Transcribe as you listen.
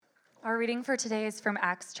Our reading for today is from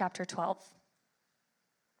Acts chapter 12.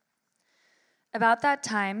 About that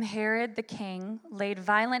time, Herod the king laid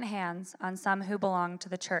violent hands on some who belonged to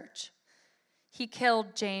the church. He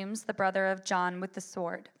killed James, the brother of John, with the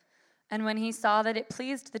sword. And when he saw that it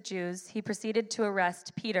pleased the Jews, he proceeded to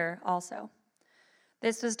arrest Peter also.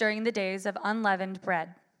 This was during the days of unleavened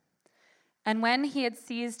bread. And when he had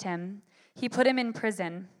seized him, he put him in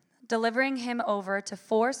prison, delivering him over to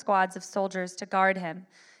 4 squads of soldiers to guard him,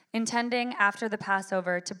 intending after the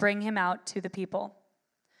Passover to bring him out to the people.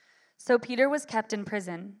 So Peter was kept in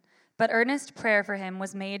prison, but earnest prayer for him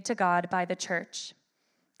was made to God by the church.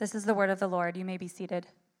 This is the word of the Lord. You may be seated.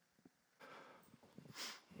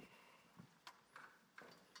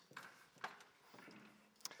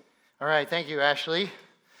 All right, thank you, Ashley.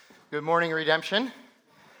 Good morning, Redemption.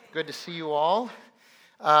 Good to see you all.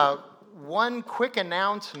 One quick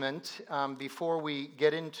announcement before we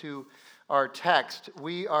get into our text.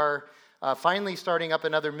 We are finally starting up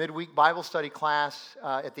another midweek Bible study class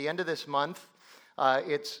at the end of this month.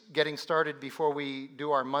 It's getting started before we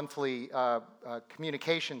do our monthly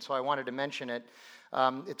communication, so I wanted to mention it.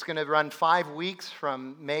 It's going to run 5 weeks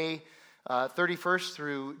from May 31st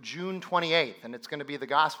through June 28th, and it's going to be the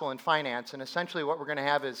Gospel and Finance. And essentially what we're going to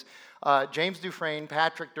have is James Dufresne,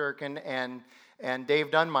 Patrick Durkin, and Dave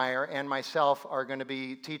Dunmeyer and myself are going to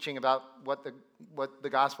be teaching about what the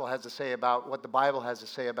gospel has to say about, what the Bible has to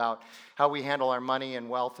say about how we handle our money and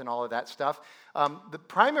wealth and all of that stuff. The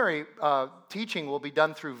primary teaching will be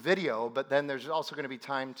done through video, but then there's also going to be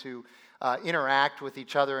time to interact with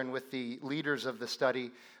each other and with the leaders of the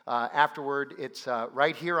study. Afterward, it's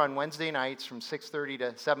right here on Wednesday nights from 6:30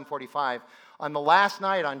 to 7:45. On the last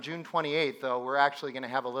night, on June 28th, though, we're actually going to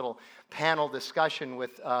have a little panel discussion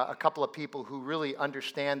with a couple of people who really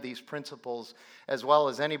understand these principles as well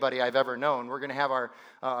as anybody I've ever known. We're going to have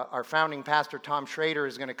our founding pastor, Tom Schrader,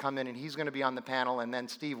 is going to come in, and he's going to be on the panel, and then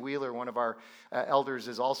Steve Wheeler, one of our elders,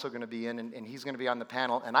 is also going to be in, and he's going to be on the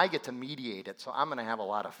panel, and I get to mediate it, so I'm going to have a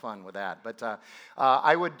lot of fun with that. But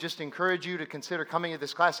I would just encourage you to consider coming to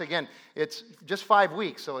this class. Again, it's just 5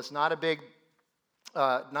 weeks, so it's not a big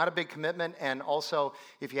commitment, and also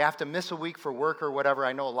if you have to miss a week for work or whatever,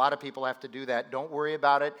 I know a lot of people have to do that. Don't worry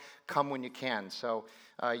about it. Come when you can. So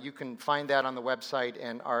you can find that on the website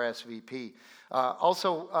and RSVP.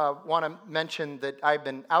 Also want to mention that I've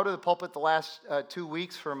been out of the pulpit the last 2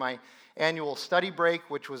 weeks for my annual study break,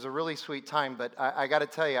 which was a really sweet time, but I got to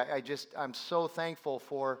tell you, I'm so thankful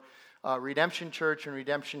for Redemption Church and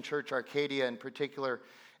Redemption Church Arcadia in particular,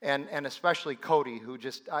 and especially Cody, who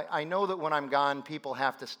I know that when I'm gone, people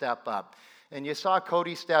have to step up. And you saw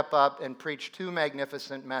Cody step up and preach 2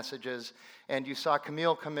 magnificent messages, and you saw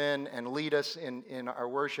Camille come in and lead us in our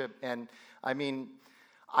worship, and I mean,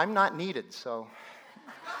 I'm not needed, so.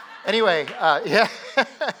 Anyway, yeah,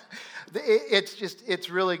 it's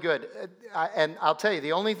really good. And I'll tell you,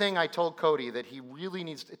 the only thing I told Cody that he really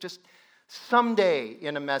needs to just, someday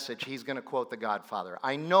in a message, he's going to quote The Godfather.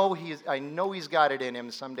 I know he's got it in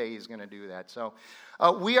him. Someday he's going to do that. So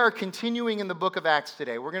we are continuing in the book of Acts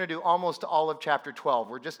today. We're going to do almost all of chapter 12.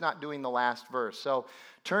 We're just not doing the last verse. So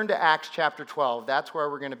turn to Acts chapter 12. That's where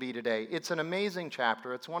we're going to be today. It's an amazing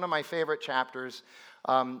chapter. It's one of my favorite chapters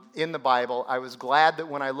in the Bible. I was glad that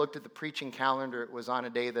when I looked at the preaching calendar, it was on a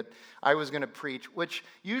day that I was going to preach, which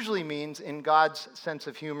usually means, in God's sense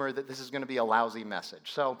of humor, that this is going to be a lousy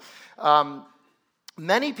message. So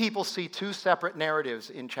many people see 2 separate narratives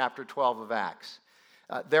in chapter 12 of Acts.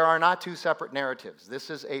 There are not 2 separate narratives. This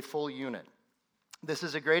is a full unit. This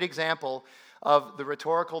is a great example of the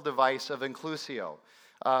rhetorical device of inclusio.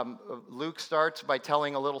 Luke starts by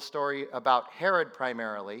telling a little story about Herod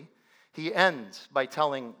primarily. He ends by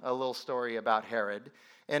telling a little story about Herod.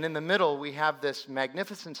 And in the middle, we have this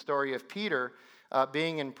magnificent story of Peter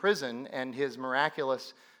being in prison and his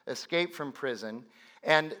miraculous escape from prison.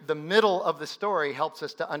 And the middle of the story helps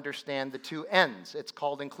us to understand the 2 ends. It's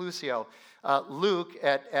called inclusio. Luke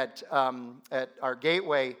at our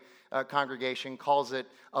Gateway congregation calls it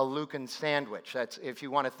a Lucan sandwich. That's, if you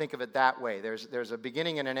want to think of it that way. There's a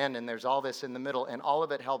beginning and an end, and there's all this in the middle, and all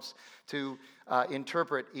of it helps to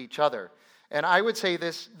interpret each other. And I would say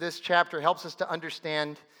this chapter helps us to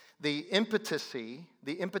understand the impotency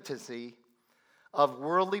of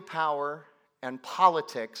worldly power and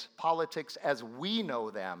politics as we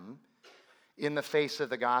know them, in the face of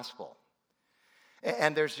the gospel.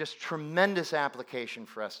 And there's just tremendous application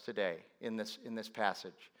for us today in this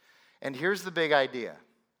passage. And here's the big idea.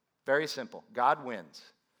 Very simple. God wins,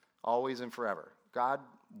 always and forever. God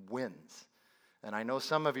wins. And I know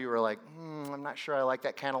some of you are like, I'm not sure I like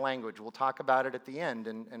that kind of language. We'll talk about it at the end,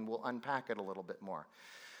 and we'll unpack it a little bit more.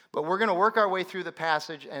 But we're going to work our way through the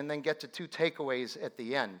passage and then get to two takeaways at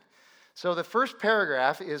the end. So the first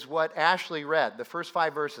paragraph is what Ashley read, the first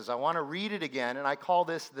 5 verses. I want to read it again, and I call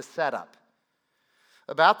this the setup.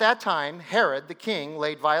 About that time, Herod the king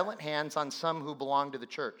laid violent hands on some who belonged to the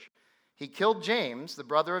church. He killed James, the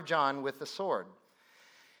brother of John, with the sword.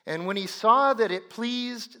 And when he saw that it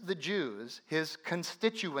pleased the Jews, his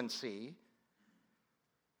constituency,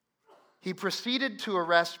 he proceeded to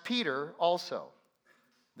arrest Peter also.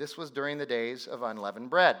 This was during the days of unleavened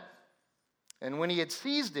bread. And when he had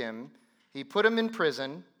seized him, he put him in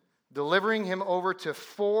prison, delivering him over to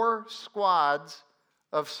 4 squads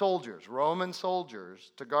of soldiers, Roman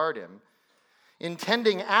soldiers, to guard him,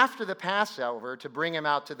 intending after the Passover to bring him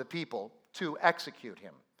out to the people to execute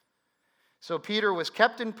him. So Peter was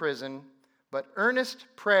kept in prison, but earnest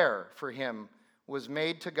prayer for him was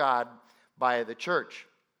made to God by the church.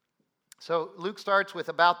 So Luke starts with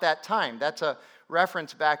about that time. That's a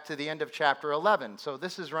reference back to the end of chapter 11. So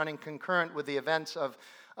this is running concurrent with the events of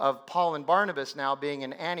Paul and Barnabas now being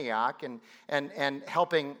in Antioch and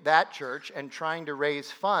helping that church and trying to raise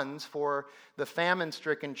funds for the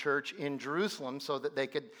famine-stricken church in Jerusalem so that they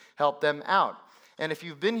could help them out. And if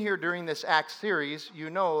you've been here during this Acts series,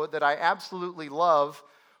 you know that I absolutely love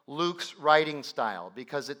Luke's writing style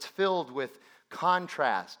because it's filled with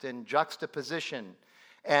contrast and juxtaposition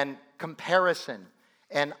and comparison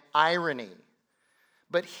and irony.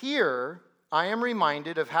 But here, I am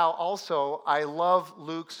reminded of how also I love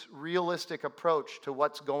Luke's realistic approach to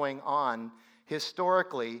what's going on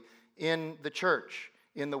historically in the church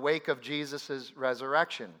in the wake of Jesus'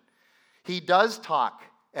 resurrection. He does talk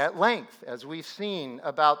at length, as we've seen,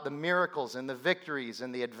 about the miracles and the victories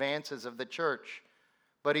and the advances of the church,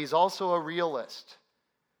 but he's also a realist.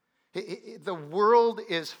 The world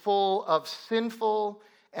is full of sinful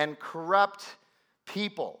and corrupt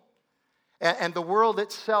people. And the world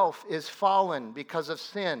itself is fallen because of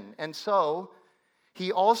sin. And so,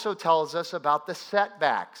 he also tells us about the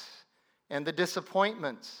setbacks and the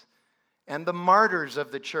disappointments and the martyrs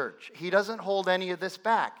of the church. He doesn't hold any of this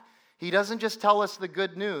back. He doesn't just tell us the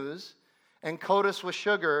good news and coat us with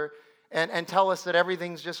sugar and tell us that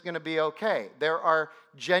everything's just going to be okay. There are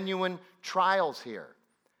genuine trials here.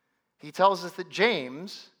 He tells us that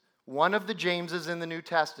James, one of the Jameses in the New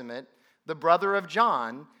Testament, the brother of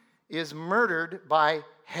John, is murdered by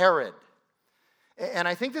Herod. And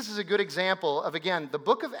I think this is a good example of, again, the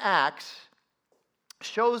book of Acts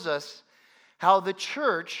shows us how the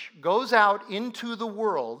church goes out into the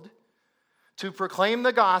world to proclaim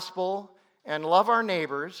the gospel and love our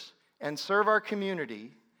neighbors and serve our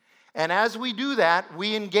community. And as we do that,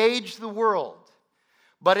 we engage the world.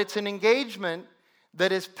 But it's an engagement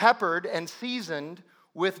that is peppered and seasoned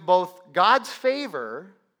with both God's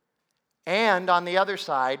favor and, on the other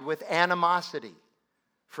side, with animosity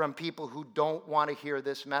from people who don't want to hear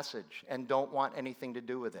this message and don't want anything to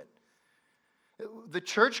do with it. The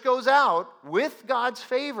church goes out with God's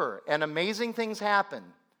favor, and amazing things happen,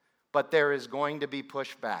 but there is going to be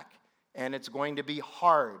pushback, and it's going to be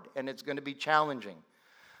hard, and it's going to be challenging.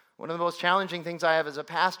 One of the most challenging things I have as a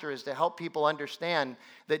pastor is to help people understand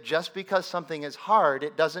that just because something is hard,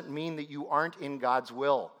 it doesn't mean that you aren't in God's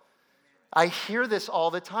will. I hear this all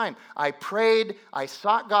the time. I prayed, I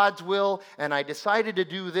sought God's will, and I decided to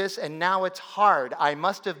do this, and now it's hard. I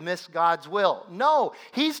must have missed God's will. No,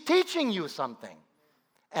 He's teaching you something.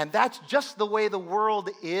 And that's just the way the world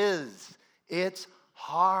is. It's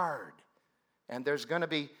hard. And there's going to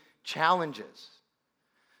be challenges.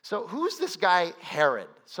 So who's this guy Herod?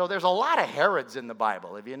 So there's a lot of Herods in the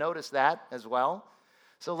Bible. Have you noticed that as well?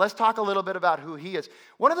 So let's talk a little bit about who he is.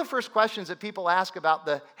 One of the first questions that people ask about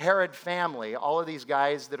the Herod family, all of these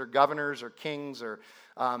guys that are governors or kings or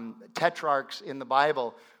tetrarchs in the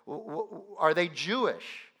Bible, are they Jewish?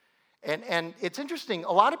 And it's interesting,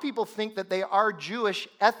 a lot of people think that they are Jewish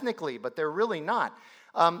ethnically, but they're really not.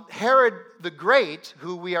 Herod the Great,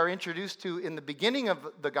 who we are introduced to in the beginning of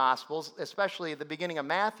the Gospels, especially at the beginning of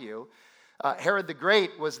Matthew, Herod the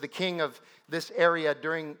Great was the king of this area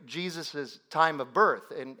during Jesus' time of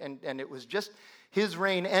birth. And it was just, his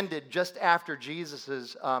reign ended just after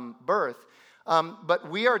Jesus' birth. But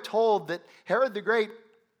we are told that Herod the Great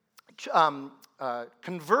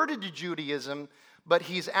converted to Judaism, but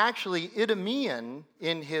he's actually Idumean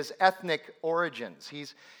in his ethnic origins.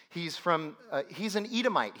 He's an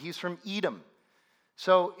Edomite. He's from Edom.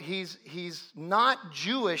 So he's not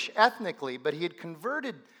Jewish ethnically, but he had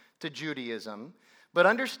converted to Judaism. But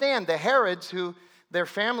understand, the Herods who their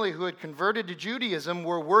family who had converted to Judaism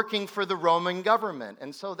were working for the Roman government.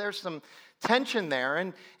 And so there's some tension there,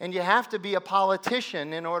 and you have to be a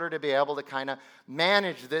politician in order to be able to kind of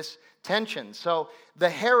manage this tension. So the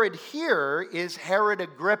Herod here is Herod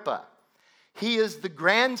Agrippa. He is the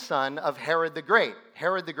grandson of Herod the Great.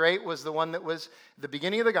 Herod the Great was the one that was the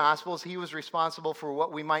beginning of the Gospels. He was responsible for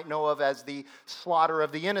what we might know of as the slaughter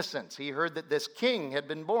of the innocents. He heard that this king had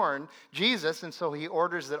been born, Jesus, and so he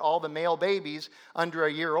orders that all the male babies under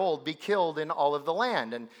a year old be killed in all of the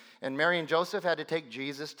land. And Mary and Joseph had to take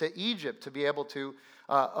Jesus to Egypt to be able to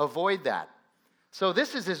avoid that. So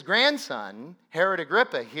this is his grandson, Herod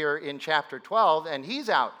Agrippa, here in chapter 12, and he's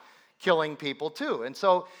out killing people too. And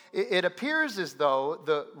so it appears as though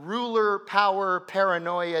the ruler, power,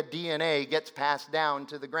 paranoia DNA gets passed down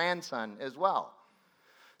to the grandson as well.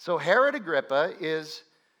 So Herod Agrippa is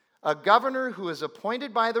a governor who is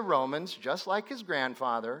appointed by the Romans, just like his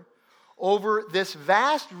grandfather, over this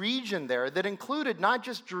vast region there that included not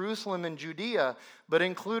just Jerusalem and Judea, but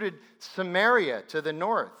included Samaria to the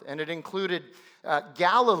north, and it included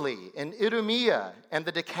Galilee and Idumea and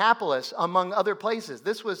the Decapolis, among other places.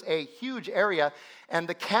 This was a huge area, and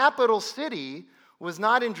the capital city was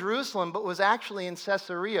not in Jerusalem, but was actually in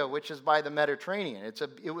Caesarea, which is by the Mediterranean.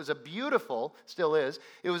 It was a beautiful, still is,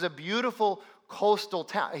 it was a beautiful coastal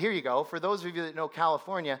town. Here you go. For those of you that know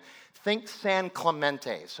California, think San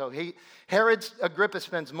Clemente. So Herod Agrippa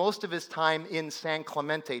spends most of his time in San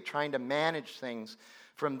Clemente trying to manage things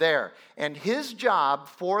from there. And his job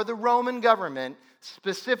for the Roman government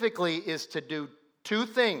specifically is to do two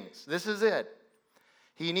things. This is it.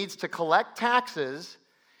 He needs to collect taxes,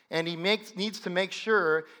 and he needs to make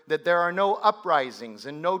sure that there are no uprisings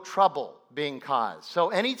and no trouble being caused. So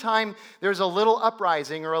anytime there's a little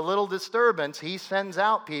uprising or a little disturbance, he sends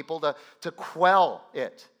out people to quell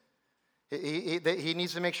it. He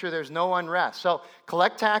needs to make sure there's no unrest. So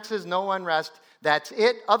collect taxes, no unrest, that's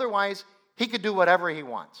it. Otherwise, he could do whatever he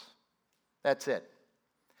wants. That's it.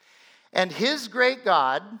 And his great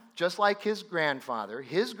God, just like his grandfather,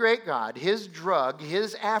 his great God, his drug,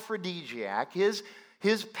 his aphrodisiac,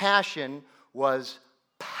 his passion was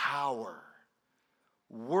power.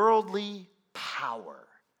 Worldly power.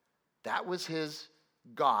 That was his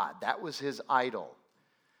God. That was his idol.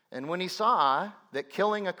 And when he saw that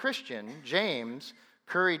killing a Christian, James,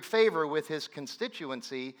 curried favor with his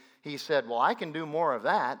constituency, he said, well, I can do more of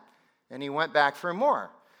that. And he went back for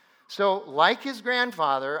more. So, like his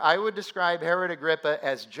grandfather, I would describe Herod Agrippa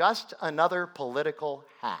as just another political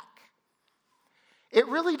hack. It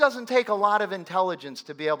really doesn't take a lot of intelligence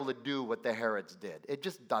to be able to do what the Herods did. It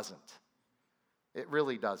just doesn't. It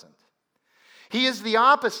really doesn't. He is the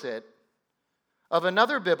opposite of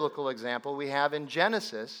another biblical example we have in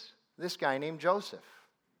Genesis, this guy named Joseph.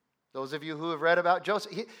 Those of you who have read about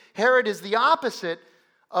Joseph, Herod is the opposite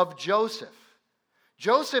of Joseph.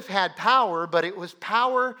 Joseph had power, but it was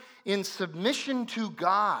power in submission to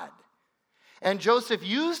God. And Joseph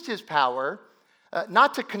used his power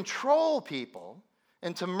not to control people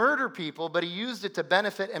and to murder people, but he used it to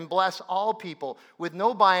benefit and bless all people with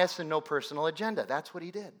no bias and no personal agenda. That's what he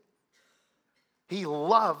did. He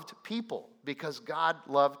loved people because God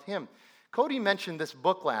loved him. Cody mentioned this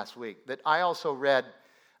book last week that I also read,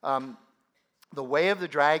 The Way of the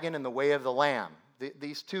Dragon and The Way of the Lamb.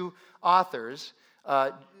 These two authors,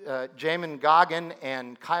 Jamin Goggin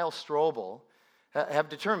and Kyle Strobel, have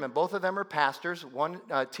determined, both of them are pastors. One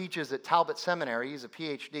teaches at Talbot Seminary, he's a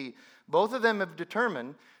PhD. Both of them have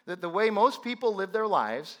determined that the way most people live their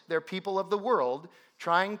lives, they're people of the world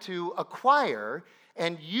trying to acquire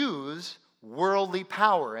and use worldly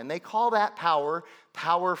power. And they call that power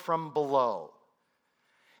from below.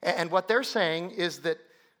 And what they're saying is that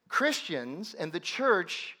Christians and the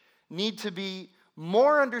church need to be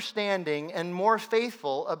more understanding and more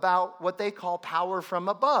faithful about what they call power from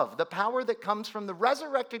above, the power that comes from the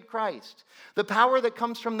resurrected Christ, the power that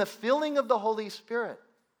comes from the filling of the Holy Spirit.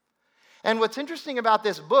 And what's interesting about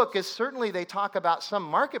this book is certainly they talk about some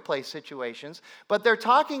marketplace situations, but they're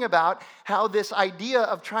talking about how this idea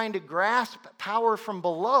of trying to grasp power from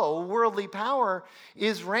below, worldly power,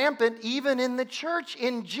 is rampant even in the church,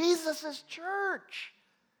 in Jesus' church.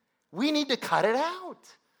 We need to cut it out.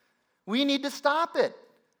 We need to stop it.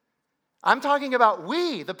 I'm talking about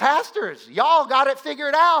we, the pastors. Y'all got it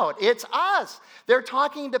figured out. It's us. They're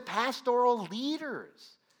talking to pastoral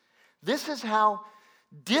leaders. This is how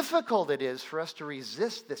difficult it is for us to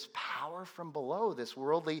resist this power from below, this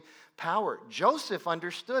worldly power. Joseph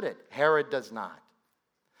understood it. Herod does not.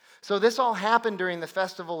 So this all happened during the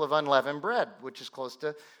festival of unleavened bread, which is close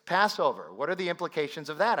to Passover. What are the implications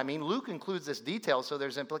of that? I mean, Luke includes this detail, so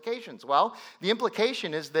there's implications. Well, the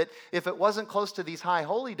implication is that if it wasn't close to these high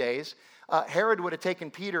holy days, Herod would have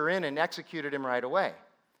taken Peter in and executed him right away.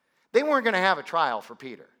 They weren't going to have a trial for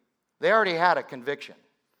Peter. They already had a conviction.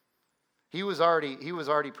 He was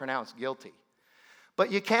already pronounced guilty. But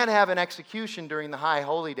you can't have an execution during the high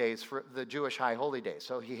holy days, for the Jewish high holy days.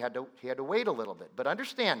 So he had to wait a little bit. But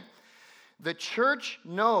understand, the church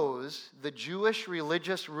knows the Jewish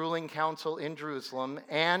religious ruling council in Jerusalem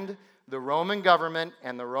and the Roman government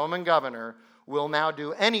and the Roman governor will now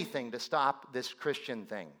do anything to stop this Christian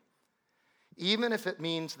thing. Even if it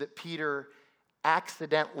means that Peter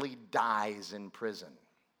accidentally dies in prison.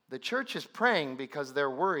 The church is praying because they're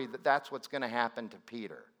worried that that's what's going to happen to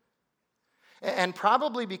Peter. And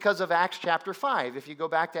probably because of Acts chapter 5. If you go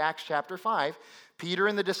back to Acts chapter 5, Peter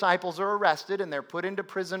and the disciples are arrested and they're put into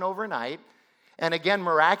prison overnight. And again,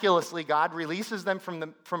 miraculously, God releases them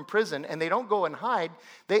from prison, and they don't go and hide.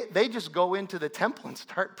 They just go into the temple and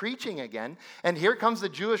start preaching again. And here comes the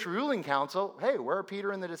Jewish ruling council. Hey, where are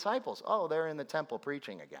Peter and the disciples? Oh, they're in the temple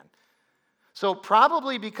preaching again. So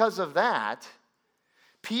probably because of that,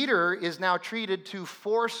 Peter is now treated to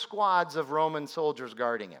 4 squads of Roman soldiers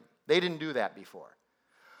guarding him. They didn't do that before.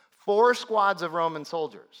 4 squads of Roman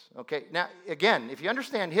soldiers. Okay, now again, if you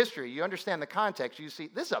understand history, you understand the context, you see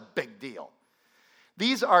this is a big deal.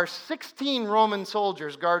 These are 16 Roman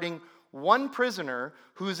soldiers guarding one prisoner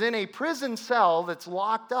who's in a prison cell that's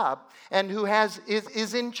locked up and who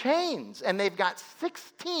is in chains. And they've got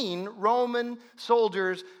 16 Roman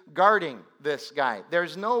soldiers guarding this guy.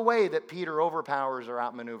 There's no way that Peter overpowers or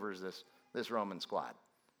outmaneuvers this Roman squad.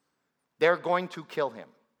 They're going to kill him.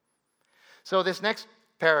 So this next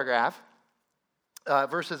paragraph,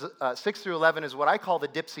 verses 6 through 11, is what I call the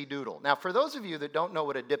dipsy doodle. Now, for those of you that don't know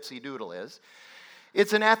what a dipsy doodle is,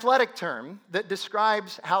 it's an athletic term that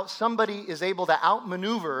describes how somebody is able to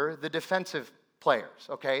outmaneuver the defensive players,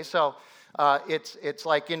 okay? So it's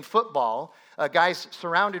like in football, a guy's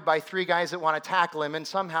surrounded by 3 guys that want to tackle him, and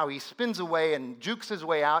somehow he spins away and jukes his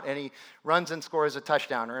way out, and he runs and scores a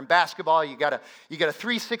touchdown. Or in basketball, you got a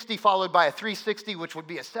 360 followed by a 360, which would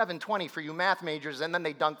be a 720 for you math majors, and then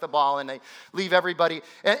they dunk the ball and they leave everybody.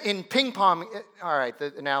 In ping pong, all right,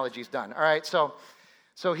 the analogy's done. All right,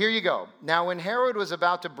 so here you go. Now, when Herod was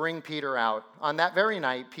about to bring Peter out, on that very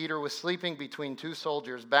night, Peter was sleeping between 2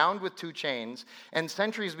 soldiers, bound with 2 chains, and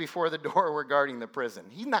sentries before the door were guarding the prison.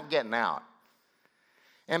 He's not getting out.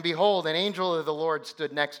 And behold, an angel of the Lord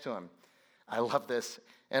stood next to him. I love this.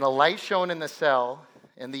 And a light shone in the cell,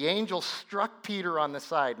 and the angel struck Peter on the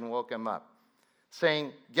side and woke him up,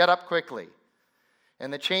 saying, "Get up quickly."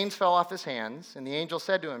 And the chains fell off his hands, and the angel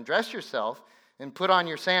said to him, "Dress yourself and put on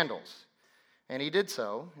your sandals." And he did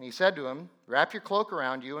so, and he said to him, "Wrap your cloak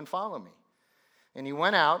around you and follow me." And he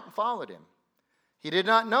went out and followed him. He did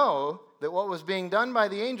not know that what was being done by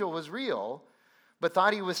the angel was real, but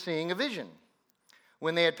thought he was seeing a vision.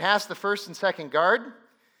 When they had passed the first and second guard,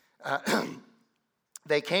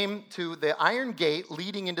 they came to the iron gate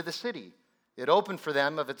leading into the city. It opened for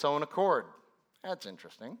them of its own accord. That's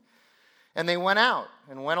interesting. And they went out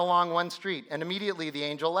and went along one street, and immediately the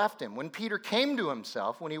angel left him. When Peter came to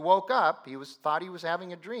himself, when he woke up, thought he was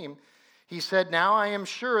having a dream. He said, "Now I am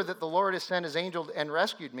sure that the Lord has sent his angel and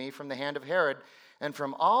rescued me from the hand of Herod and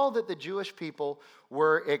from all that the Jewish people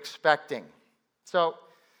were expecting." So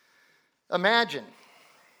imagine,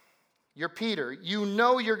 you're Peter. You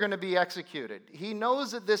know you're going to be executed. He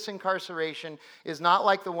knows that this incarceration is not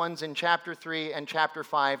like the ones in chapter 3 and chapter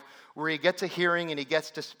 5 where he gets a hearing and he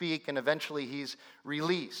gets to speak and eventually he's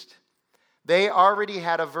released. They already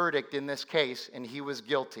had a verdict in this case and he was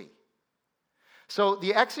guilty. So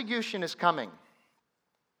the execution is coming.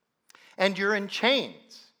 And you're in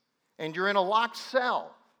chains. And you're in a locked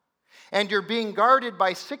cell. And you're being guarded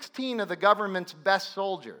by 16 of the government's best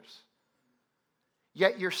soldiers.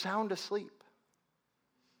 Yet you're sound asleep.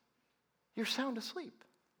 You're sound asleep.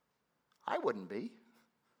 I wouldn't be.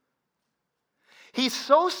 He's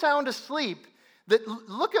so sound asleep that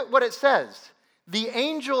look at what it says. The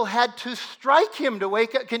angel had to strike him to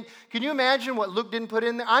wake up. Can you imagine what Luke didn't put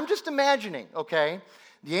in there? I'm just imagining, okay?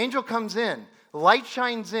 The angel comes in. The light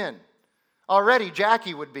shines in. Already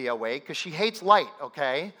Jackie would be awake because she hates light,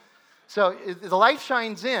 okay? So the light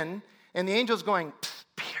shines in, and the angel's going, "Psst,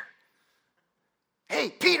 Peter. Hey,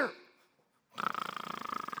 Peter."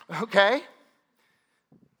 Okay?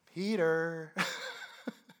 Peter.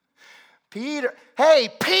 Peter. Hey,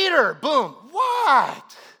 Peter. Boom.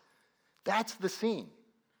 What? That's the scene.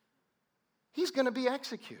 He's going to be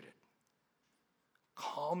executed.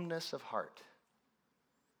 Calmness of heart.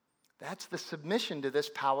 That's the submission to this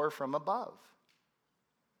power from above.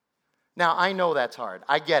 Now, I know that's hard.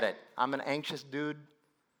 I get it. I'm an anxious dude.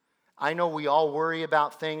 I know we all worry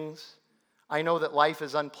about things. I know that life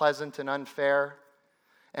is unpleasant and unfair.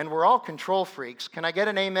 And we're all control freaks. Can I get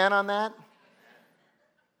an amen on that?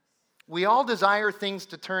 We all desire things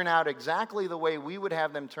to turn out exactly the way we would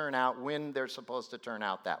have them turn out when they're supposed to turn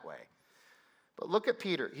out that way. But look at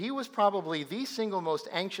Peter. He was probably the single most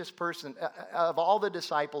anxious person of all the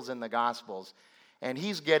disciples in the Gospels, and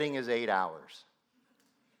he's getting his 8 hours.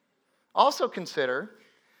 Also consider,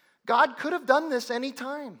 God could have done this any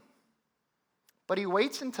time, but he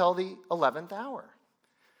waits until the 11th hour.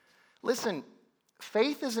 Listen,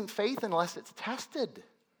 faith isn't faith unless it's tested.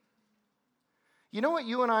 You know what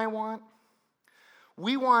you and I want?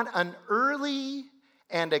 We want an early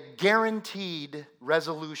and a guaranteed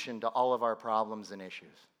resolution to all of our problems and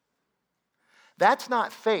issues. That's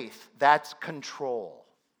not faith, that's control.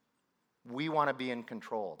 We want to be in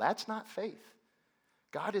control. That's not faith.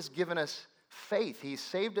 God has given us faith. He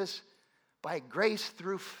saved us by grace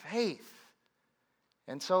through faith.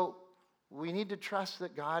 And so we need to trust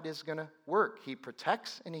that God is going to work. He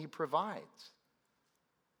protects and he provides.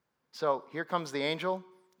 So here comes the angel.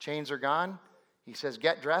 Chains are gone. He says,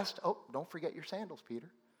 get dressed. Oh, don't forget your sandals, Peter.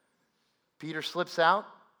 Peter slips out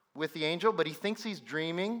with the angel, but he thinks he's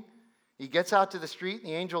dreaming. He gets out to the street, and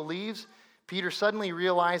the angel leaves. Peter suddenly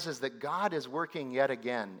realizes that God is working yet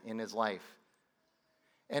again in his life.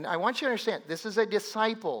 And I want you to understand, this is a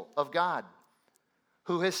disciple of God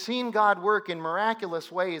who has seen God work in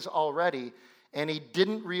miraculous ways already, and he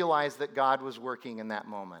didn't realize that God was working in that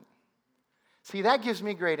moment. See, that gives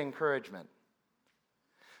me great encouragement.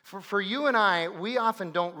 For you and I, we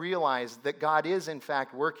often don't realize that God is in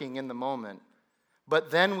fact working in the moment, but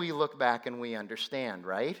then we look back and we understand,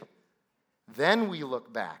 right? Then we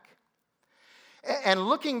look back. And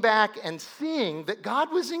looking back and seeing that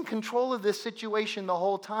God was in control of this situation the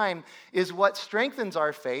whole time is what strengthens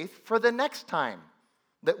our faith for the next time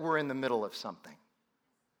that we're in the middle of something.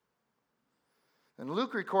 And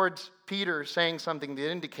Luke records Peter saying something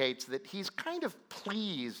that indicates that he's kind of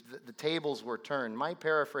pleased that the tables were turned. My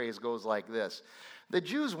paraphrase goes like this. The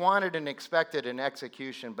Jews wanted and expected an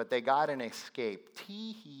execution, but they got an escape.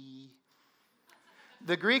 Tee-hee.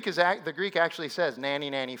 The Greek actually says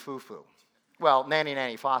nanny, nanny, foo-foo. Well, nanny,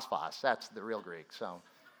 nanny, phos-phos. That's the real Greek. So,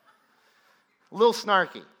 a little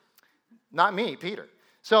snarky. Not me, Peter.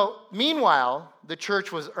 So, meanwhile, the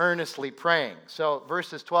church was earnestly praying. So,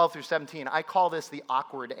 verses 12 through 17, I call this the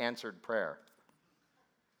awkward answered prayer.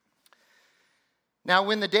 Now,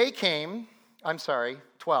 when the day came,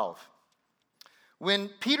 12. When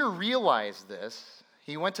Peter realized this,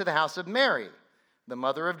 he went to the house of Mary, the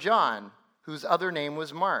mother of John, whose other name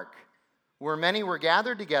was Mark, where many were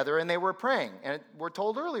gathered together and they were praying. And we're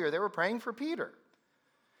told earlier they were praying for Peter.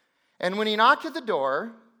 And when he knocked at the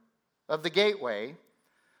door of the gateway,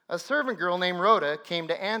 a servant girl named Rhoda came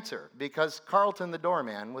to answer because Carlton, the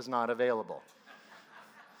doorman, was not available.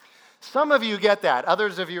 Some of you get that.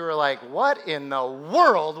 Others of you are like, what in the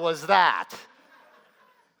world was that?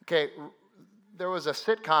 Okay, there was a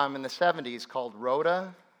sitcom in the 70s called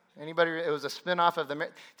Rhoda. Anybody? It was a spinoff of the...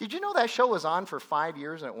 Did you know that show was on for 5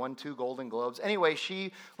 years and it won 2 Golden Globes? Anyway,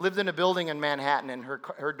 she lived in a building in Manhattan and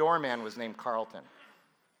her doorman was named Carlton.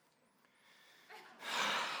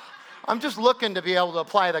 I'm just looking to be able to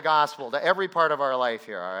apply the gospel to every part of our life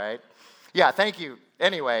here, all right? Yeah, thank you.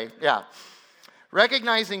 Anyway, yeah.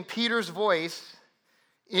 Recognizing Peter's voice,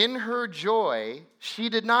 in her joy, she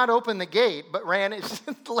did not open the gate, but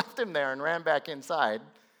left him there and ran back inside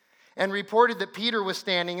and reported that Peter was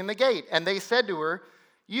standing in the gate. And they said to her,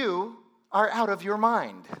 "You are out of your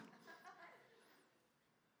mind."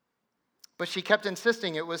 But she kept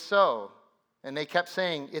insisting it was so. And they kept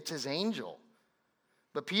saying, "It's his angel."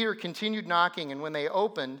 But Peter continued knocking, and when they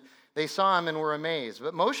opened, they saw him and were amazed.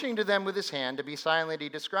 But motioning to them with his hand to be silent, he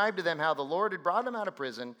described to them how the Lord had brought him out of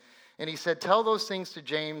prison. And he said, "Tell those things to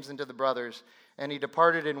James and to the brothers." And he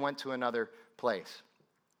departed and went to another place.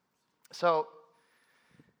 So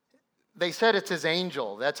they said it's his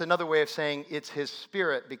angel. That's another way of saying it's his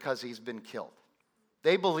spirit because he's been killed.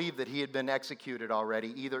 They believed that he had been executed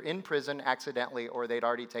already, either in prison accidentally or they'd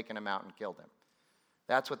already taken him out and killed him.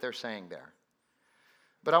 That's what they're saying there.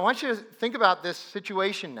 But I want you to think about this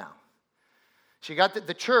situation now. She got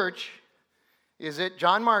the church is at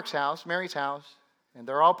John Mark's house, Mary's house, and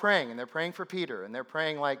they're all praying, and they're praying for Peter, and they're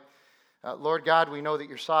praying like, Lord God, we know that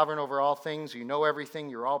you're sovereign over all things. You know everything.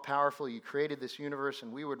 You're all powerful. You created this universe,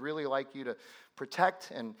 and we would really like you to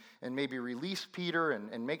protect and maybe release Peter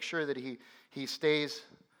and make sure that he stays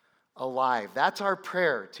alive. That's our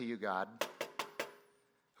prayer to you, God.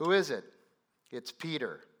 Who is it? It's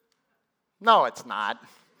Peter. No, it's not.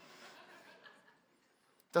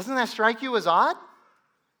 Doesn't that strike you as odd?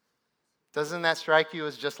 Doesn't that strike you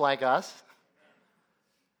as just like us?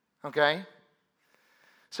 Okay?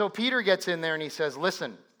 So Peter gets in there and he says,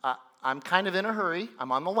 listen, I'm kind of in a hurry.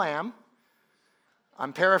 I'm on the lam.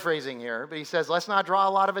 I'm paraphrasing here, but he says, let's not draw a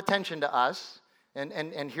lot of attention to us.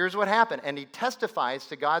 And here's what happened. And he testifies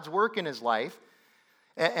to God's work in his life,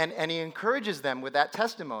 and he encourages them with that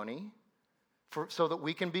testimony so that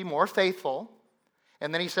we can be more faithful.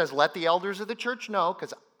 And then he says, let the elders of the church know,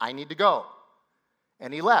 because I need to go.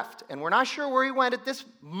 And he left. And we're not sure where he went at this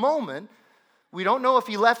moment. We don't know if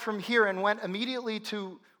he left from here and went immediately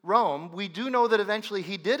to Rome. We do know that eventually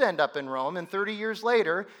he did end up in Rome, and 30 years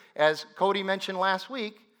later, as Cody mentioned last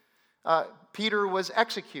week, Peter was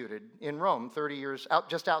executed in Rome 30 years,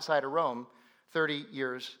 just outside of Rome, 30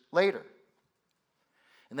 years later.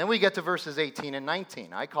 And then we get to verses 18 and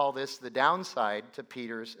 19. I call this the downside to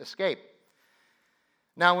Peter's escape.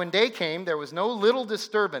 Now, when day came, there was no little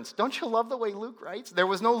disturbance. Don't you love the way Luke writes? There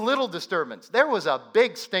was no little disturbance. There was a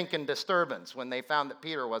big stinking disturbance when they found that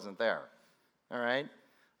Peter wasn't there. All right?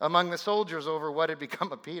 Among the soldiers over what had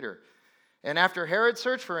become of Peter. And after Herod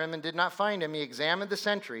searched for him and did not find him, he examined the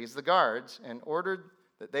sentries, the guards, and ordered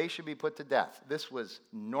that they should be put to death. This was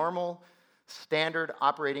normal, standard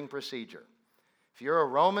operating procedure. If you're a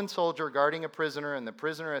Roman soldier guarding a prisoner and the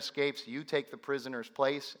prisoner escapes, you take the prisoner's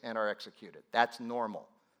place and are executed. That's normal.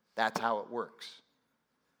 That's how it works.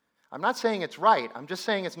 I'm not saying it's right. I'm just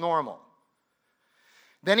saying it's normal.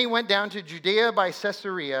 Then he went down to Judea by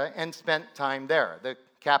Caesarea and spent time there. The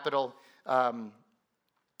capital,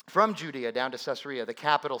 from Judea down to Caesarea, the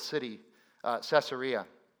capital city, Caesarea.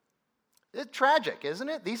 It's tragic, isn't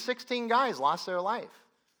it? These 16 guys lost their life.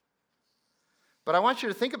 But I want you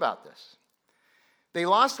to think about this. They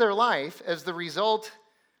lost their life as the result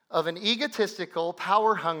of an egotistical,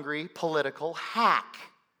 power-hungry political hack.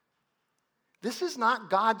 This is not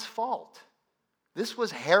God's fault. This was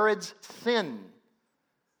Herod's sin.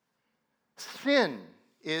 Sin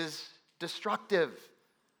is destructive,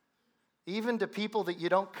 even to people that you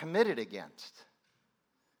don't commit it against.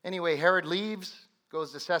 Anyway, Herod leaves,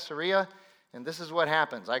 goes to Caesarea, and this is what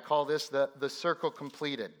happens. I call this the circle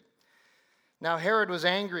completed. Now, Herod was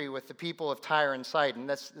angry with the people of Tyre and Sidon.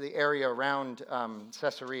 That's the area around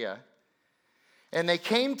Caesarea. And they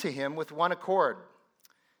came to him with one accord.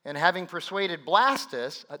 And having persuaded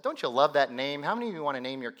Blastus, don't you love that name? How many of you want to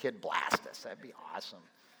name your kid Blastus? That'd be awesome.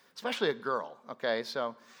 Especially a girl, okay?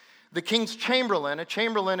 So the king's chamberlain. A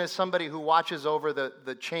chamberlain is somebody who watches over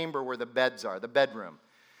the chamber where the beds are, the bedroom.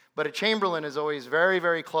 But a chamberlain is always very,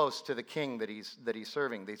 very close to the king that he's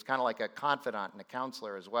serving. He's kind of like a confidant and a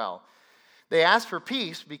counselor as well. They asked for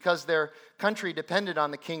peace because their country depended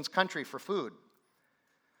on the king's country for food.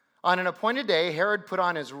 On an appointed day, Herod put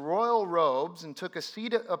on his royal robes and took a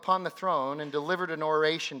seat upon the throne and delivered an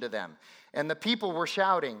oration to them. And the people were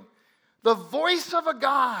shouting, "The voice of a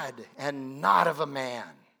God and not of a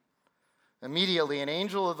man." Immediately, an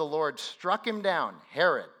angel of the Lord struck him down.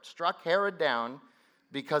 Herod struck Herod down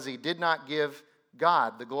because he did not give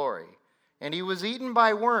God the glory. And he was eaten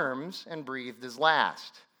by worms and breathed his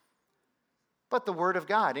last. But the word of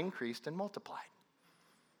God increased and multiplied.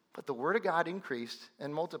 But the word of God increased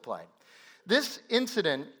and multiplied. This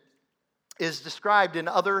incident is described in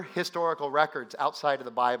other historical records outside of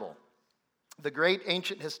the Bible. The great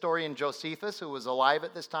ancient historian Josephus, who was alive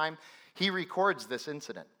at this time, he records this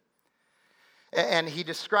incident. And he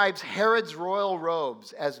describes Herod's royal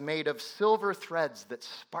robes as made of silver threads that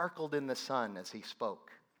sparkled in the sun as he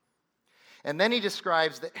spoke. And then he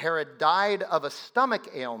describes that Herod died of a stomach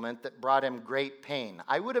ailment that brought him great pain.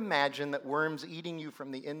 I would imagine that worms eating you from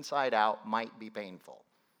the inside out might be painful.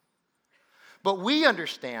 But we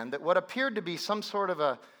understand that what appeared to be some sort of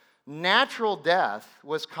a natural death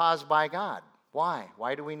was caused by God. Why?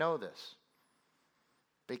 Why do we know this?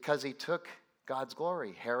 Because he took God's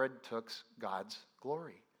glory. Herod took God's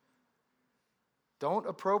glory. Don't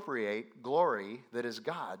appropriate glory that is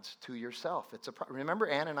God's to yourself. Remember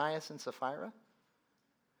Ananias and Sapphira?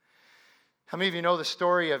 How many of you know the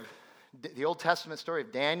story of the Old Testament story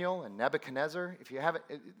of Daniel and Nebuchadnezzar? If you haven't,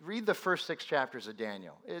 read the first 6 chapters of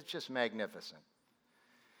Daniel. It's just magnificent.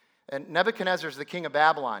 And Nebuchadnezzar is the king of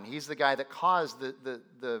Babylon. He's the guy that caused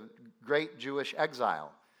the great Jewish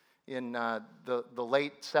exile in the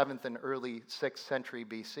late 7th and early 6th century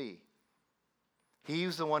BC.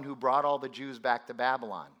 He's the one who brought all the Jews back to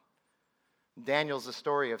Babylon. Daniel's the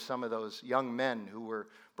story of some of those young men who were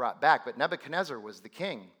brought back, but Nebuchadnezzar was the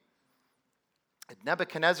king.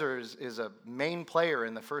 Nebuchadnezzar is a main player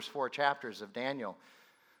in the first 4 chapters of Daniel.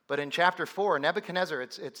 But in chapter 4, Nebuchadnezzar,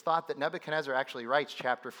 it's thought that Nebuchadnezzar actually writes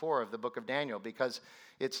chapter 4 of the book of Daniel because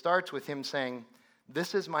it starts with him saying,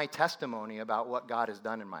 "This is my testimony about what God has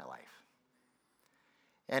done in my life."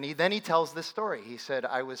 And then he tells this story. He said,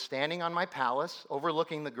 "I was standing on my palace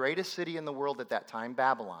overlooking the greatest city in the world at that time,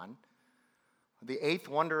 Babylon, the eighth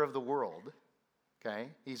wonder of the world."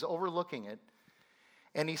 Okay? He's overlooking it.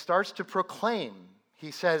 And he starts to proclaim.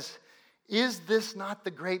 He says, "Is this not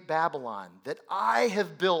the great Babylon that I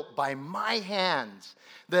have built by my hands,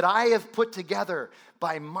 that I have put together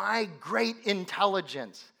by my great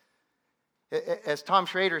intelligence?" As Tom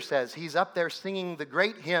Schrader says, he's up there singing the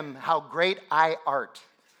great hymn, "How Great I Art."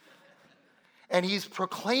 And he's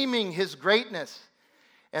proclaiming his greatness.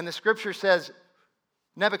 And the scripture says,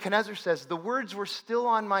 Nebuchadnezzar says, "The words were still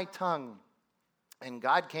on my tongue." And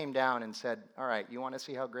God came down and said, "All right, you want to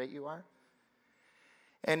see how great you are?"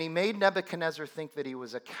 And he made Nebuchadnezzar think that he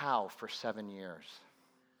was a cow for 7 years.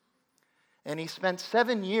 And he spent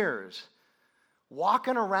 7 years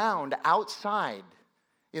walking around outside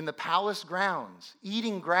in the palace grounds,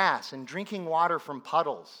 eating grass and drinking water from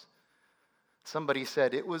puddles. Somebody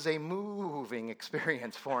said it was a moving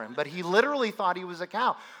experience for him, but he literally thought he was a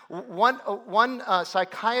cow. One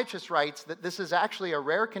psychiatrist writes that this is actually a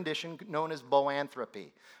rare condition known as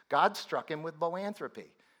boanthropy. God struck him with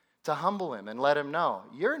boanthropy to humble him and let him know,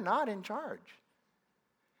 you're not in charge.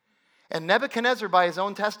 And Nebuchadnezzar, by his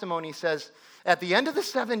own testimony, says, at the end of the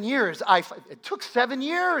 7 years, it took 7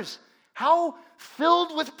 years. How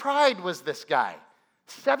filled with pride was this guy?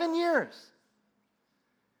 7 years.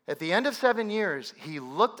 At the end of 7 years, he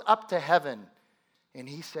looked up to heaven and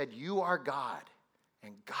he said, "You are God."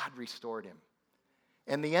 And God restored him.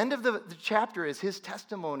 And the end of the chapter is his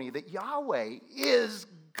testimony that Yahweh is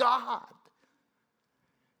God.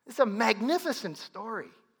 It's a magnificent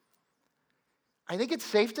story. I think it's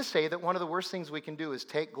safe to say that one of the worst things we can do is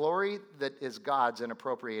take glory that is God's and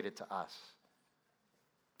appropriate it to us.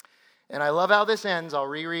 And I love how this ends. I'll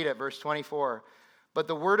reread it, verse 24. "But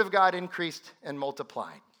the word of God increased and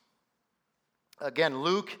multiplied." Again,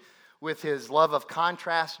 Luke, with his love of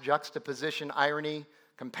contrast, juxtaposition, irony,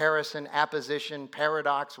 comparison, apposition,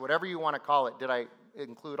 paradox, whatever you want to call it. Did I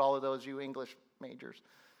include all of those, you English majors?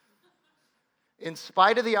 In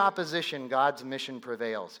spite of the opposition, God's mission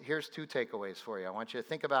prevails. Here's 2 takeaways for you. I want you to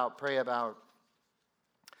think about, pray about.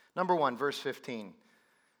 Number 1, verse 15.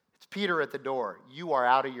 It's Peter at the door. "You are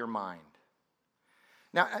out of your mind."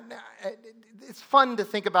 Now, it's fun to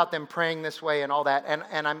think about them praying this way and all that,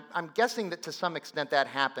 and I'm guessing that to some extent that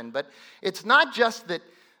happened, but it's not just that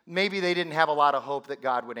maybe they didn't have a lot of hope that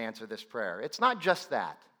God would answer this prayer. It's not just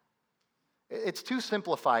that. It's too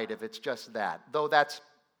simplified if it's just that, though that's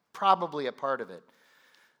probably a part of it.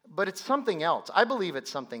 But it's something else. I believe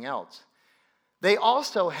it's something else. They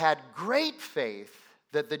also had great faith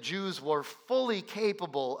that the Jews were fully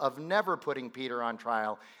capable of never putting Peter on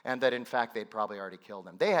trial, and that in fact they'd probably already killed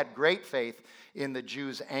him. They had great faith in the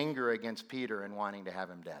Jews' anger against Peter and wanting to have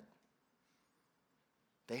him dead.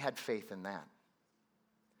 They had faith in that.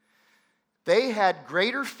 They had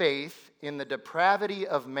greater faith in the depravity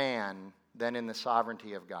of man than in the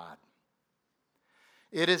sovereignty of God.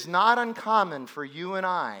 It is not uncommon for you and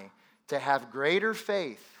I to have greater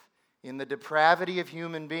faith in the depravity of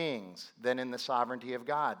human beings than in the sovereignty of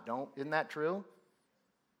God. Isn't that true?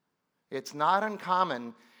 It's not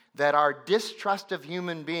uncommon that our distrust of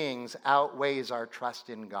human beings outweighs our trust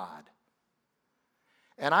in God.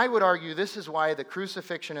 And I would argue this is why the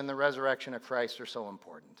crucifixion and the resurrection of Christ are so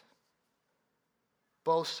important.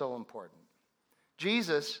 Both so important.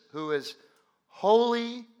 Jesus, who is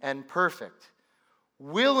holy and perfect,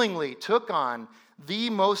 willingly took on the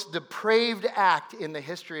most depraved act in the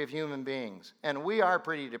history of human beings. And we are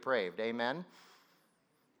pretty depraved, amen?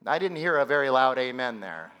 I didn't hear a very loud amen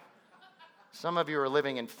there. Some of you are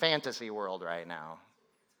living in fantasy world right now.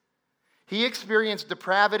 He experienced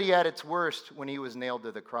depravity at its worst when he was nailed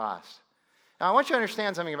to the cross. Now, I want you to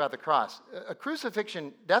understand something about the cross. A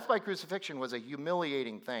crucifixion, death by crucifixion was a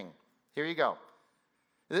humiliating thing. Here you go.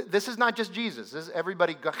 This is not just Jesus.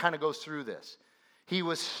 Everybody kind of goes through this. He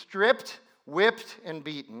was stripped, whipped, and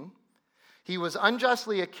beaten. He was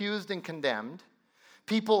unjustly accused and condemned.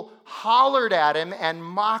 People hollered at him and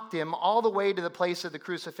mocked him all the way to the place of the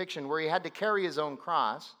crucifixion where he had to carry his own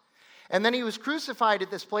cross. And then he was crucified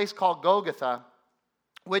at this place called Golgotha,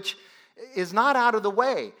 which is not out of the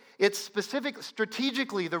way. It's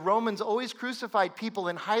strategically, the Romans always crucified people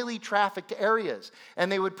in highly trafficked areas.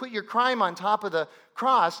 And they would put your crime on top of the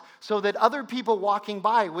cross so that other people walking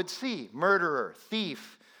by would see murderer,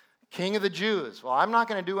 thief, King of the Jews. Well, I'm not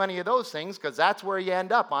going to do any of those things because that's where you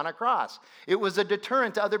end up, on a cross. It was a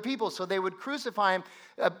deterrent to other people, so they would crucify him,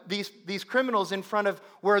 these criminals, in front of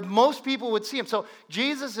where most people would see him. So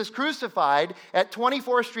Jesus is crucified at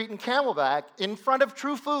 24th Street in Camelback in front of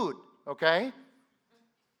True Food, okay?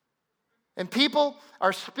 And people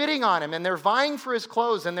are spitting on him, and they're vying for his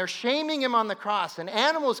clothes, and they're shaming him on the cross, and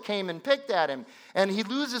animals came and picked at him, and he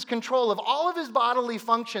loses control of all of his bodily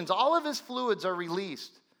functions. All of his fluids are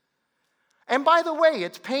released. And by the way,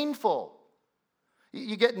 it's painful.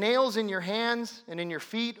 You get nails in your hands and in your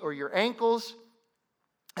feet or your ankles,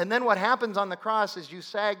 and then what happens on the cross is you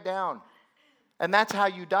sag down. And that's how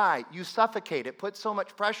you die. You suffocate. It puts so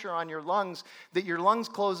much pressure on your lungs that your lungs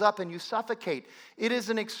close up and you suffocate. It is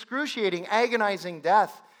an excruciating, agonizing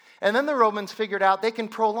death. And then the Romans figured out they can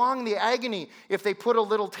prolong the agony if they put a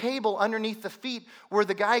little table underneath the feet where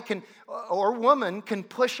the guy can, or woman, can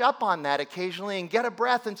push up on that occasionally and get a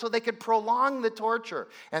breath. And so they could prolong the torture.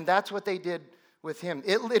 And that's what they did with him.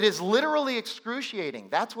 It is literally excruciating.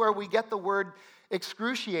 That's where we get the word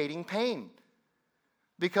excruciating pain.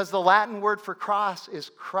 Because the Latin word for cross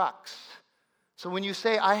is crux. So when you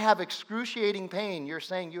say, I have excruciating pain, you're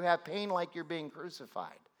saying you have pain like you're being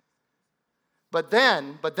crucified. But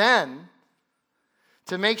then,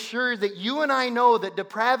 to make sure that you and I know that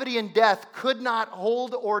depravity and death could not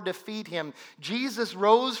hold or defeat him, Jesus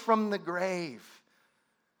rose from the grave.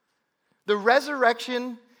 The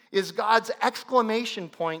resurrection is God's exclamation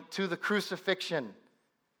point to the crucifixion.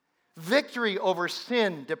 Victory over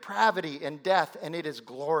sin, depravity, and death, and it is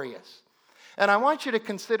glorious. And I want you to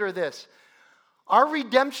consider this. Our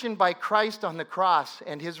redemption by Christ on the cross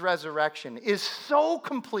and his resurrection is so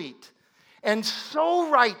complete and so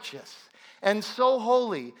righteous and so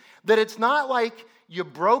holy that it's not like you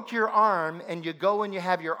broke your arm and you go and you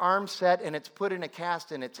have your arm set and it's put in a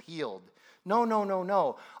cast and it's healed.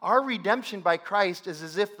 No. Our redemption by Christ is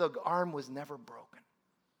as if the arm was never broken.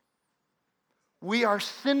 We are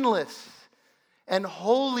sinless and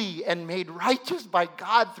holy and made righteous by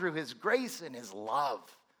God through his grace and his love.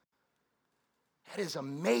 That is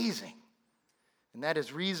amazing. And that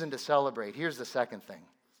is reason to celebrate. Here's the second thing.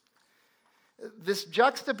 This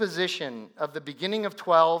juxtaposition of the beginning of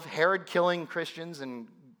 12, Herod killing Christians and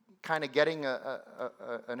kind of getting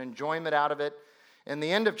an enjoyment out of it, and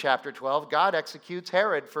the end of chapter 12, God executes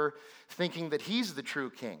Herod for thinking that he's the true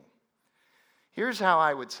king. Here's how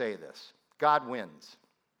I would say this. God wins.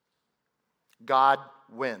 God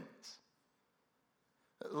wins.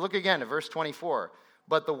 Look again at verse 24.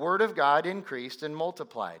 But the word of God increased and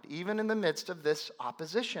multiplied, even in the midst of this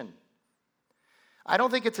opposition. I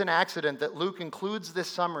don't think it's an accident that Luke includes this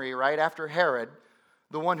summary right after Herod,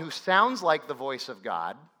 the one who sounds like the voice of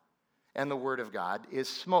God and the word of God, is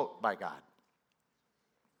smote by God.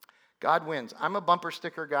 God wins. I'm a bumper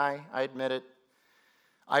sticker guy, I admit it.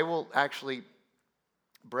 I will actually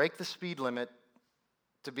break the speed limit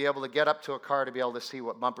to be able to get up to a car to be able to see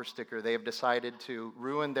what bumper sticker they have decided to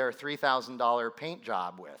ruin their $3,000 paint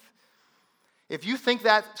job with. If you think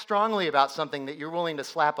that strongly about something that you're willing to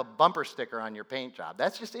slap a bumper sticker on your paint job,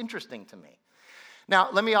 that's just interesting to me. Now,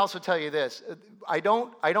 let me also tell you this. I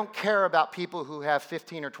don't care about people who have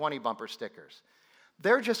 15 or 20 bumper stickers.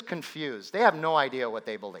 They're just confused. They have no idea what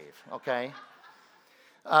they believe, okay?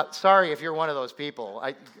 Sorry if you're one of those people.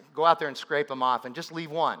 Go out there and scrape them off and just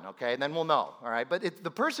leave one, okay? And then we'll know, all right? But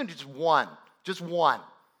the person just one,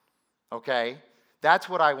 okay? That's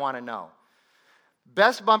what I want to know.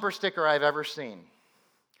 Best bumper sticker I've ever seen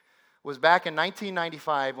was back in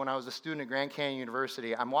 1995 when I was a student at Grand Canyon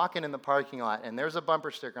University. I'm walking in the parking lot, and there's a bumper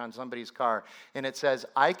sticker on somebody's car, and it says,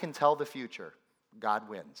 I can tell the future. God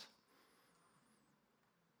wins.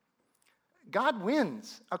 God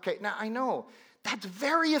wins. Okay, now I know that's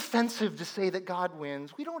very offensive to say that God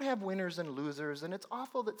wins. We don't have winners and losers, and it's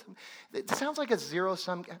awful that it sounds like a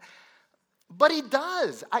zero-sum. But he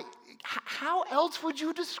does. How else would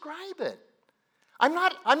you describe it? I'm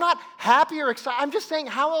not happy or excited. I'm just saying,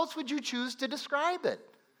 how else would you choose to describe it?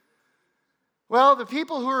 Well, the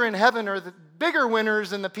people who are in heaven are the bigger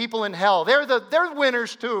winners than the people in hell. They're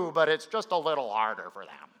winners too, but it's just a little harder for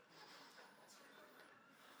them.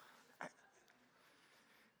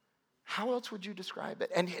 How else would you describe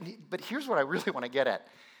it? But here's what I really want to get at.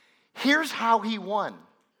 Here's how he won.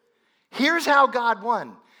 Here's how God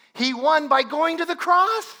won. He won by going to the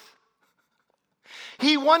cross.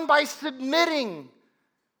 He won by submitting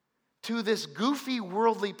to this goofy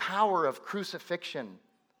worldly power of crucifixion.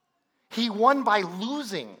 He won by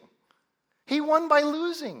losing. He won by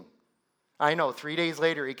losing. I know, 3 days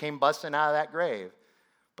later he came busting out of that grave.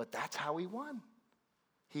 But that's how he won.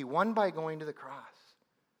 He won by going to the cross.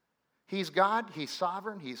 He's God, he's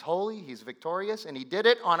sovereign, he's holy, he's victorious, and he did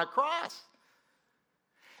it on a cross.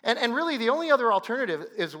 And really, the only other alternative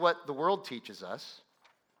is what the world teaches us,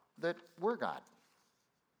 that we're God,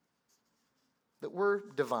 that we're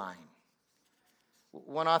divine.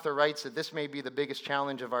 One author writes that this may be the biggest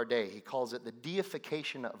challenge of our day. He calls it the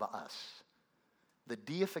deification of us. The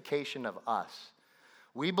deification of us.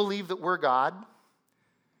 We believe that we're God,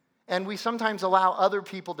 and we sometimes allow other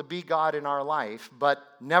people to be God in our life, but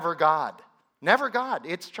never God. Never God.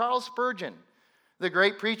 It's Charles Spurgeon, the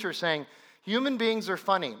great preacher, saying, human beings are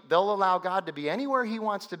funny. They'll allow God to be anywhere he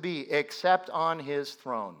wants to be except on his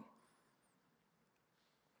throne.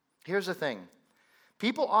 Here's the thing.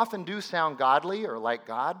 People often do sound godly or like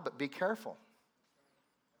God, but be careful.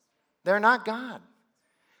 They're not God.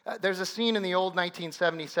 There's a scene in the old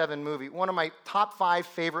 1977 movie, one of my top 5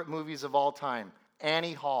 favorite movies of all time,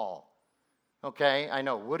 Annie Hall. Okay, I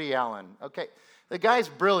know, Woody Allen. Okay, the guy's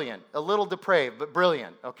brilliant, a little depraved, but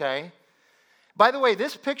brilliant, okay? By the way,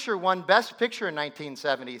 this picture won Best Picture in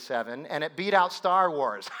 1977, and it beat out Star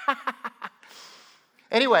Wars.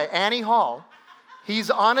 Anyway, Annie Hall, he's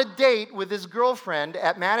on a date with his girlfriend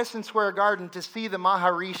at Madison Square Garden to see the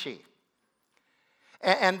Maharishi.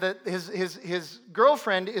 And his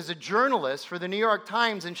girlfriend is a journalist for the New York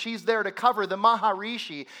Times, and she's there to cover the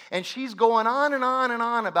Maharishi. And she's going on and on and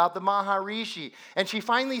on about the Maharishi. And she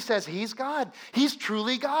finally says, he's God. He's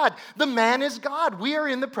truly God. The man is God. We are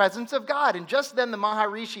in the presence of God. And just then the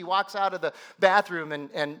Maharishi walks out of the bathroom,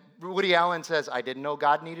 and Woody Allen says, I didn't know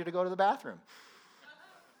God needed to go to the bathroom.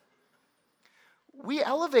 We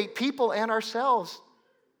elevate people and ourselves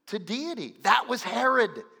to deity. That was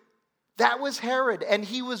Herod. That was Herod, and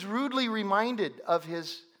he was rudely reminded of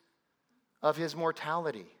his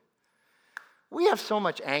mortality. We have so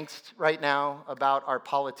much angst right now about our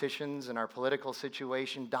politicians and our political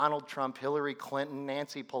situation. Donald Trump, Hillary Clinton,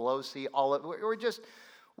 Nancy Pelosi,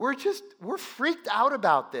 we're freaked out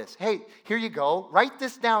about this. Hey, here you go. Write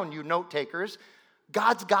this down, you note takers.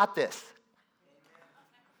 God's got this.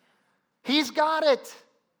 He's got it.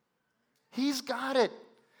 He's got it.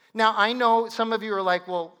 Now, I know some of you are like,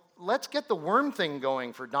 well, let's get the worm thing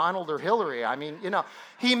going for Donald or Hillary. I mean,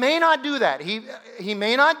 he may not do that. He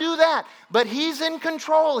may not do that, but he's in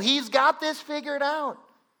control. He's got this figured out.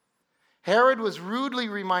 Herod was rudely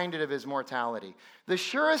reminded of his mortality. The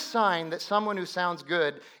surest sign that someone who sounds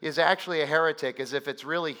good is actually a heretic is if it's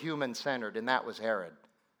really human-centered, and that was Herod.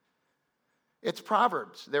 It's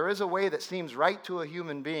Proverbs. There is a way that seems right to a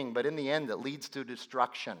human being, but in the end it leads to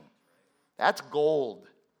destruction. That's gold.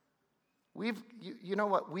 You know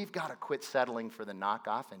what? We've got to quit settling for the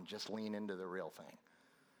knockoff and just lean into the real thing.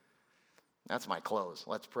 That's my close.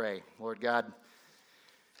 Let's pray. Lord God,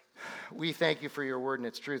 we thank you for your word and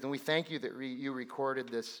its truth, and we thank you that you recorded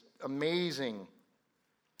this amazing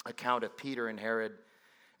account of Peter and Herod.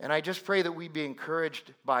 And I just pray that we be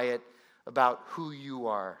encouraged by it about who you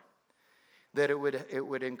are, that it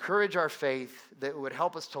would encourage our faith, that it would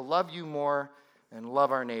help us to love you more and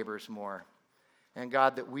love our neighbors more. And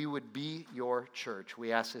God, that we would be your church.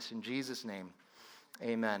 We ask this in Jesus' name.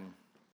 Amen.